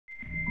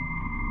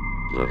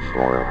The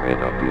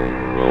formidable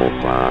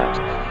robot.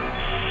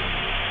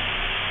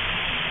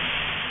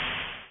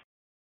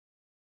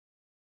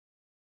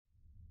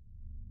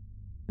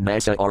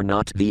 NASA are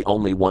not the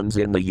only ones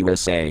in the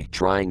USA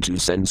trying to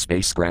send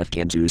spacecraft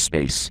into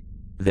space.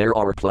 There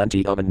are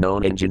plenty of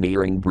unknown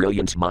engineering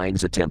brilliant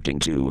minds attempting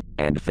to,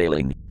 and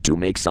failing, to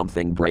make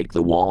something break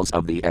the walls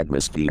of the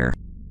atmosphere.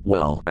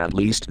 Well, at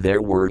least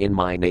there were in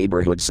my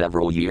neighborhood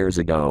several years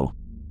ago.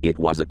 It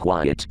was a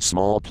quiet,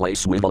 small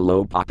place with a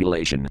low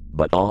population,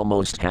 but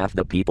almost half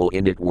the people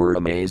in it were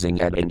amazing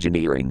at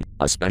engineering,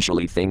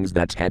 especially things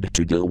that had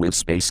to do with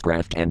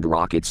spacecraft and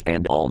rockets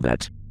and all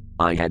that.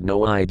 I had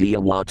no idea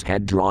what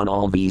had drawn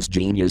all these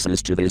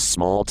geniuses to this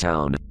small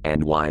town,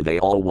 and why they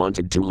all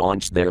wanted to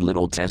launch their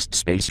little test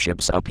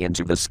spaceships up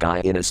into the sky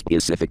in a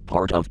specific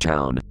part of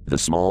town, the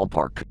small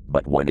park,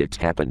 but when it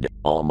happened,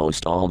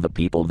 almost all the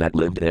people that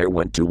lived there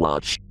went to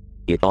watch.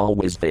 It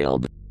always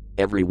failed.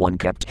 Everyone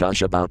kept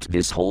hush about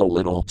this whole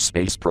little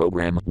space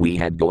program we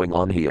had going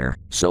on here,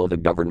 so the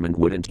government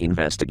wouldn't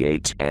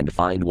investigate and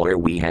find where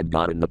we had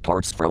gotten the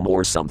parts from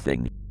or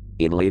something.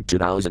 In late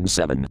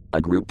 2007,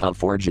 a group of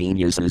 4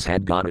 geniuses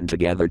had gotten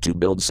together to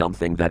build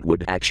something that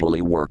would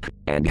actually work,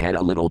 and had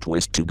a little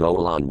twist to go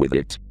along with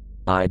it.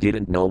 I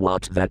didn't know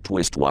what that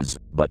twist was,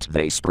 but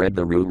they spread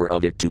the rumor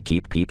of it to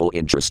keep people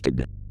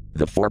interested.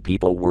 The 4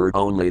 people were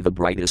only the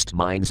brightest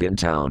minds in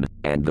town,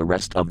 and the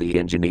rest of the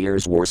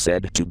engineers were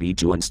said to be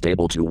too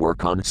unstable to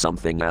work on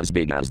something as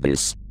big as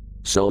this.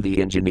 So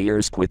the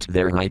engineers quit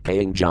their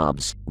high-paying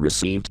jobs,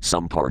 received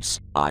some parts,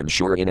 I'm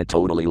sure in a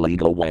totally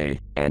legal way,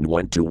 and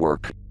went to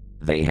work.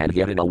 They had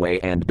gotten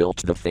away and built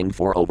the thing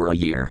for over a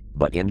year,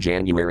 but in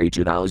January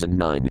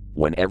 2009,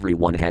 when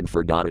everyone had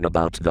forgotten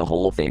about the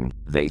whole thing,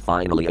 they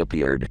finally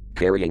appeared,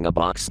 carrying a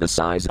box the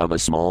size of a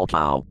small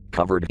cow,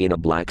 covered in a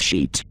black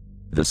sheet.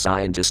 The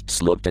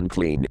scientists looked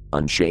unclean,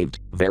 unshaved,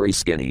 very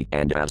skinny,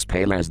 and as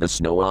pale as the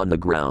snow on the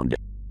ground.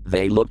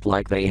 They looked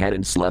like they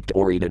hadn't slept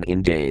or eaten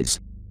in days.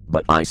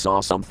 But I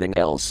saw something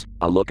else,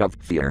 a look of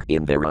fear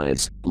in their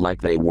eyes,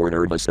 like they were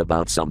nervous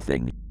about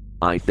something.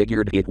 I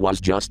figured it was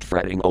just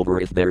fretting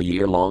over if their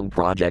year-long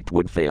project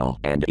would fail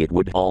and it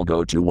would all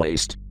go to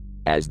waste.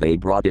 As they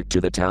brought it to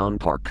the town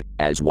park,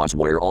 as was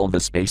where all the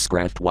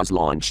spacecraft was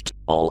launched,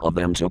 all of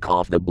them took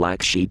off the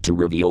black sheet to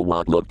reveal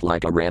what looked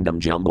like a random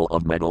jumble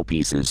of metal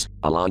pieces,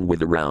 along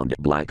with a round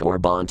black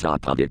orb on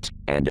top of it,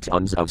 and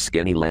tons of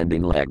skinny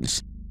landing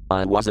legs.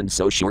 I wasn't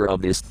so sure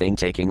of this thing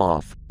taking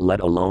off,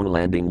 let alone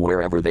landing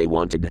wherever they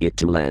wanted it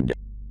to land.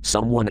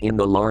 Someone in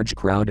the large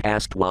crowd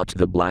asked what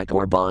the black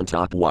orb on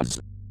top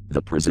was.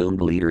 The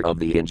presumed leader of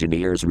the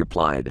engineers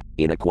replied,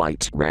 in a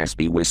quite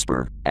raspy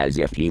whisper, as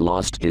if he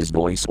lost his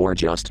voice or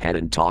just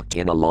hadn't talked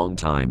in a long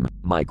time,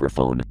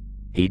 microphone.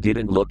 He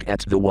didn't look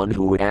at the one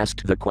who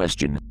asked the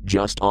question,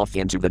 just off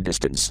into the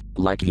distance,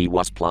 like he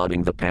was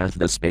plotting the path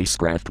the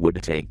spacecraft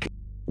would take.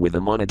 With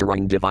a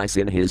monitoring device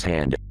in his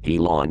hand, he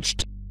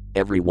launched.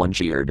 Everyone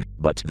cheered,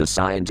 but the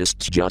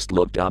scientists just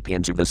looked up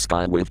into the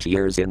sky with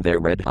tears in their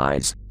red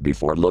eyes,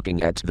 before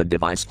looking at the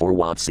device for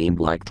what seemed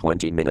like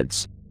 20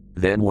 minutes.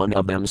 Then one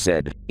of them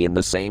said, in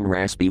the same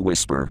raspy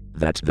whisper,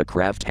 that the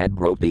craft had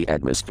broke the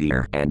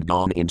atmosphere and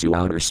gone into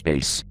outer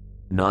space.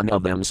 None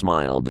of them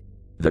smiled.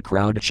 The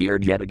crowd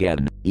cheered yet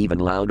again, even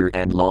louder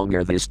and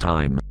longer this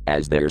time,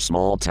 as their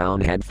small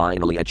town had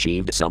finally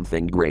achieved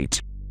something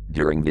great.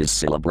 During this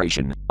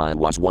celebration, I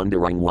was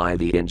wondering why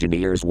the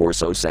engineers were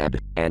so sad,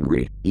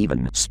 angry,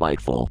 even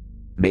spiteful.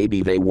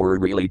 Maybe they were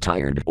really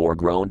tired or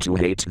grown to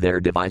hate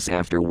their device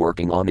after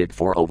working on it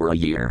for over a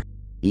year.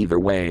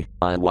 Either way,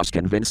 I was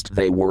convinced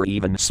they were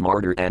even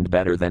smarter and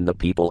better than the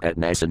people at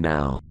NASA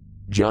now.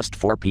 Just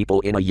 4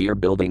 people in a year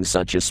building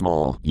such a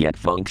small yet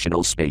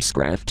functional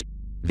spacecraft?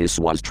 This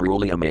was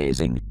truly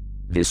amazing.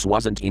 This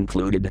wasn't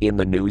included in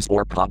the news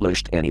or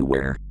published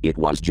anywhere, it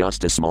was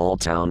just a small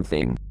town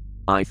thing.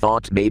 I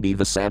thought maybe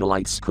the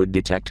satellites could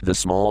detect the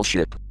small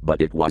ship,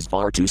 but it was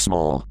far too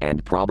small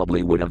and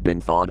probably would have been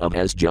thought of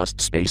as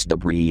just space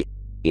debris.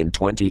 In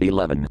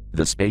 2011,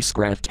 the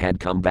spacecraft had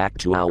come back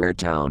to our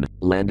town,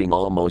 landing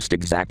almost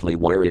exactly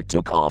where it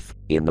took off,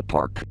 in the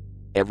park.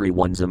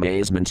 Everyone's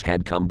amazement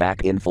had come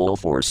back in full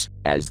force,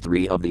 as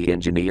 3 of the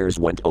engineers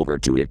went over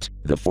to it.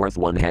 The 4th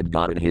one had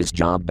gotten his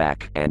job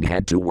back and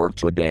had to work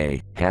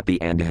today,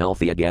 happy and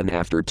healthy again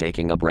after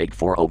taking a break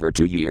for over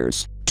 2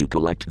 years, to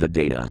collect the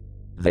data.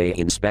 They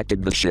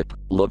inspected the ship,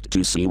 looked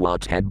to see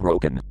what had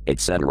broken,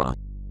 etc.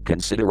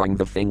 Considering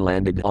the thing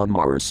landed on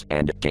Mars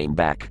and came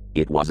back,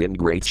 it was in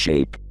great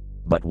shape.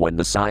 But when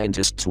the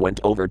scientists went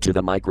over to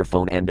the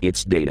microphone and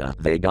its data,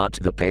 they got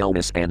the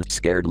paleness and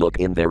scared look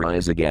in their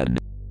eyes again.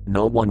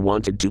 No one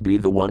wanted to be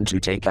the one to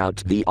take out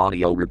the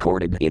audio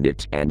recorded in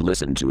it and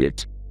listen to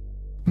it.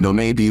 No,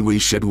 maybe we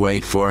should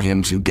wait for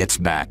him to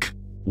get back,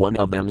 one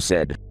of them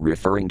said,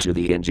 referring to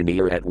the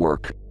engineer at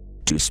work.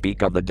 To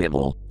speak of the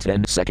devil,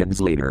 10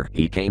 seconds later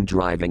he came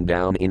driving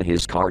down in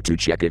his car to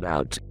check it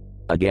out.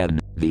 Again,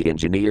 the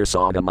engineer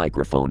saw the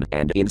microphone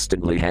and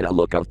instantly had a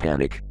look of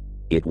panic.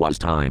 It was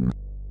time.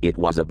 It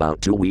was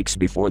about 2 weeks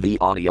before the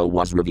audio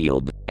was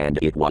revealed, and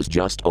it was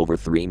just over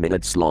 3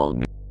 minutes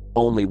long.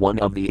 Only one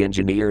of the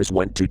engineers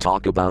went to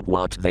talk about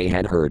what they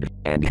had heard,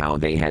 and how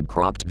they had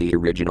cropped the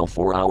original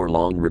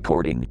 4-hour-long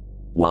recording.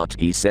 What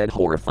he said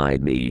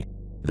horrified me.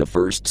 The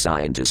first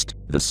scientist,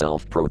 the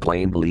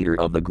self-proclaimed leader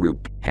of the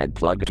group, had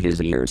plugged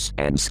his ears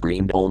and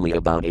screamed only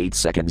about 8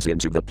 seconds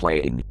into the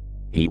playing.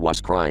 He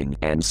was crying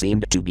and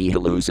seemed to be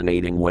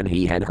hallucinating when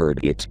he had heard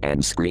it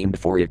and screamed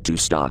for it to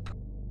stop.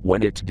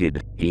 When it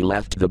did, he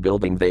left the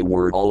building they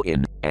were all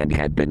in, and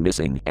had been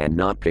missing and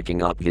not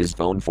picking up his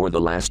phone for the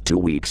last 2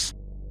 weeks.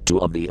 2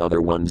 of the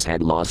other ones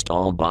had lost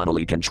all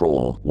bodily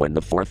control when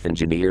the 4th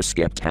engineer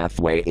skipped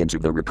halfway into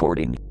the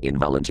recording,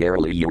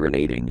 involuntarily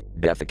urinating,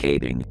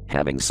 defecating,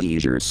 having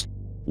seizures.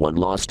 One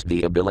lost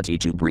the ability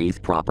to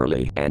breathe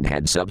properly and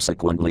had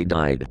subsequently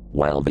died,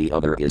 while the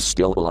other is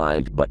still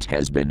alive but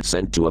has been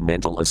sent to a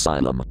mental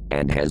asylum,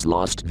 and has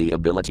lost the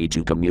ability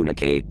to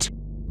communicate.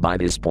 By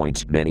this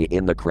point, many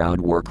in the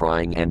crowd were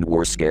crying and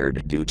were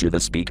scared due to the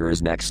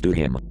speakers next to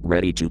him,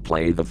 ready to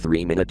play the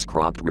 3-minute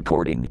cropped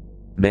recording.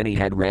 Many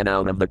had ran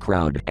out of the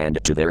crowd and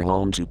to their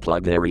home to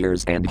plug their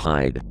ears and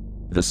hide.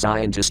 The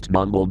scientist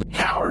mumbled,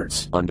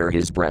 "Cowards," under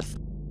his breath.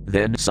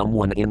 Then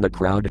someone in the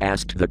crowd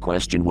asked the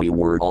question we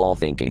were all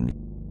thinking.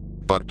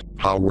 But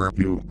how were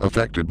you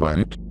affected by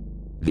it?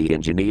 The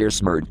engineer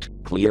smirked,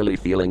 clearly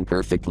feeling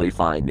perfectly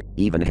fine,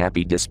 even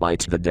happy despite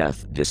the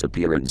death,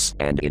 disappearance,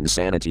 and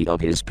insanity of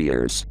his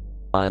peers.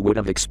 I would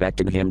have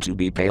expected him to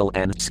be pale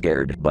and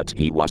scared, but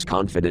he was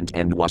confident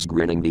and was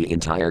grinning the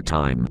entire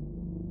time.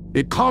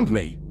 It calmed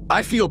me.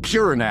 I feel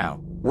pure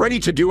now, ready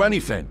to do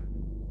anything.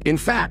 In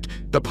fact,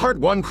 the part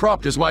 1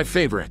 cropped is my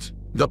favorite.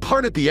 The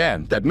part at the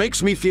end that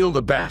makes me feel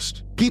the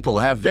best. People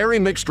have very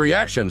mixed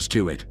reactions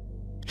to it.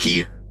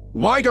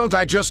 Why don't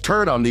I just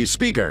turn on these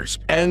speakers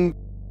and...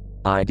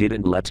 I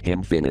didn't let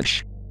him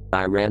finish.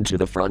 I ran to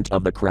the front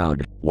of the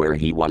crowd, where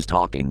he was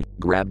talking,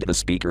 grabbed the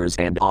speakers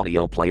and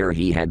audio player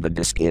he had the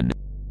disc in.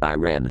 I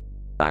ran,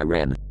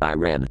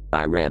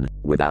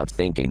 without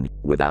thinking,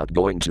 without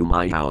going to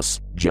my house,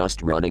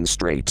 just running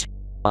straight.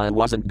 I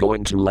wasn't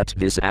going to let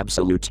this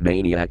absolute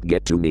maniac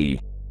get to me.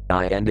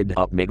 I ended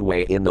up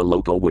midway in the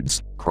local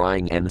woods,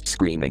 crying and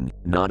screaming,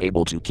 not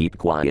able to keep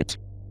quiet.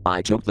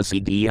 I took the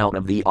CD out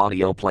of the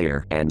audio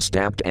player and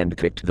stabbed and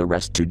kicked the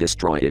rest to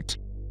destroy it.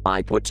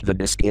 I put the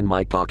disc in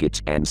my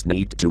pocket and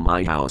sneaked to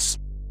my house.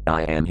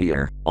 I am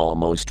here,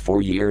 almost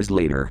 4 years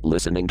later,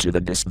 listening to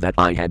the disc that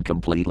I had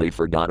completely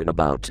forgotten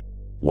about.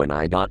 When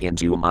I got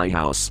into my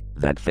house,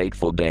 that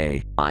fateful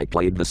day, I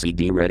played the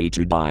CD ready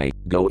to die,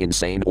 go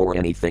insane or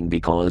anything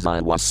because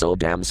I was so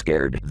damn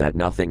scared that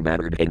nothing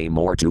mattered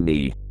anymore to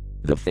me.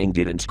 The thing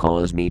didn't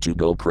cause me to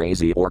go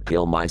crazy or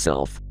kill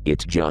myself,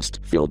 it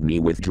just filled me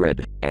with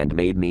dread, and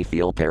made me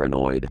feel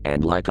paranoid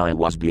and like I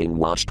was being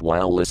watched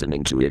while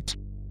listening to it.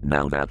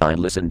 Now that I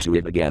listen to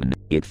it again,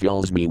 it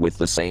fills me with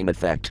the same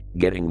effect,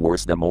 getting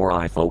worse the more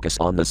I focus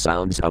on the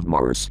sounds of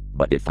Mars,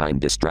 but if I'm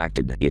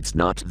distracted, it's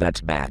not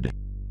that bad.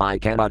 I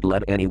cannot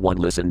let anyone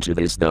listen to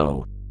this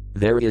though.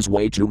 There is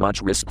way too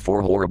much risk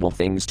for horrible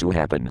things to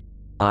happen.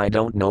 I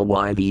don't know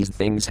why these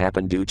things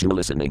happen due to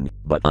listening,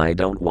 but I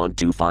don't want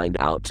to find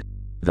out.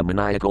 The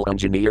maniacal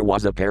engineer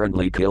was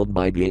apparently killed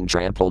by being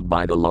trampled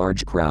by the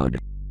large crowd.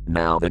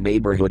 Now the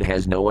neighborhood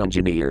has no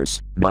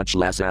engineers, much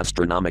less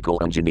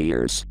astronomical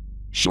engineers.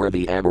 Sure,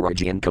 the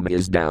average income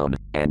is down,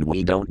 and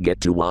we don't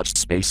get to watch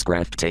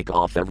spacecraft take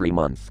off every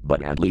month,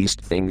 but at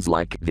least things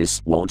like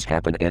this won't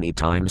happen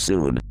anytime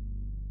soon.